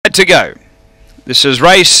right to go. This is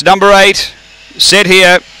race number 8, set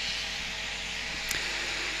here.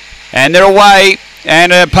 And they're away.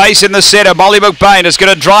 And pace in the centre. Molly McBain is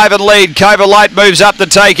going to drive and lead. Cova Light moves up to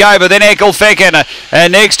take over. Then Eckelfecken.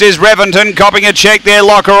 And next is Revington copying a check there.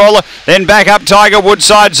 Lockerall. Then back up Tiger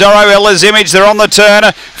Woodside. Zorro Ella's Image. They're on the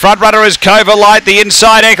turn. Front runner is Cova Light. The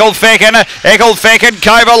inside Eckelfecken. Eckelfecken.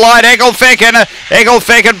 Cova Light. Eckelfecken.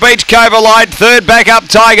 Eckelfecken beats Cova Light. Third back up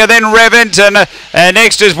Tiger. Then Revington. And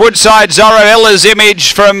next is Woodside. Zorro Ella's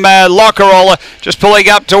Image from Lockerall. Just pulling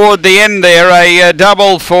up toward the end there. A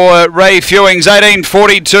double for Ray Fewings.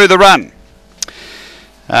 18:42 the run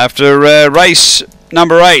after race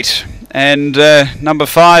number 8, and number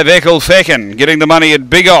 5 Eckelfecken getting the money at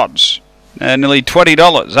big odds, nearly $20,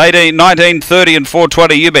 19.30 and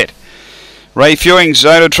 4.20 you bet. Ray Fewings,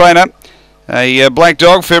 owner trainer, a black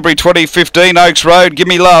dog, February 2015, Oaks Road,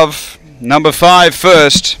 Gimme Love, number 5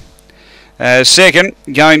 first, second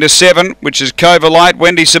going to 7, which is Cova Light,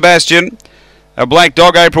 Wendy Sebastian, a black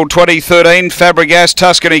dog, April 2013, Fabregas,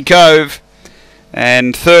 Tuscany Cove.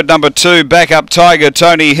 And third, number 2, backup Tiger,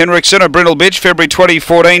 Tony Henriksen, a brindle bitch, February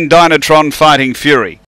 2014, Dynatron Fighting Fury.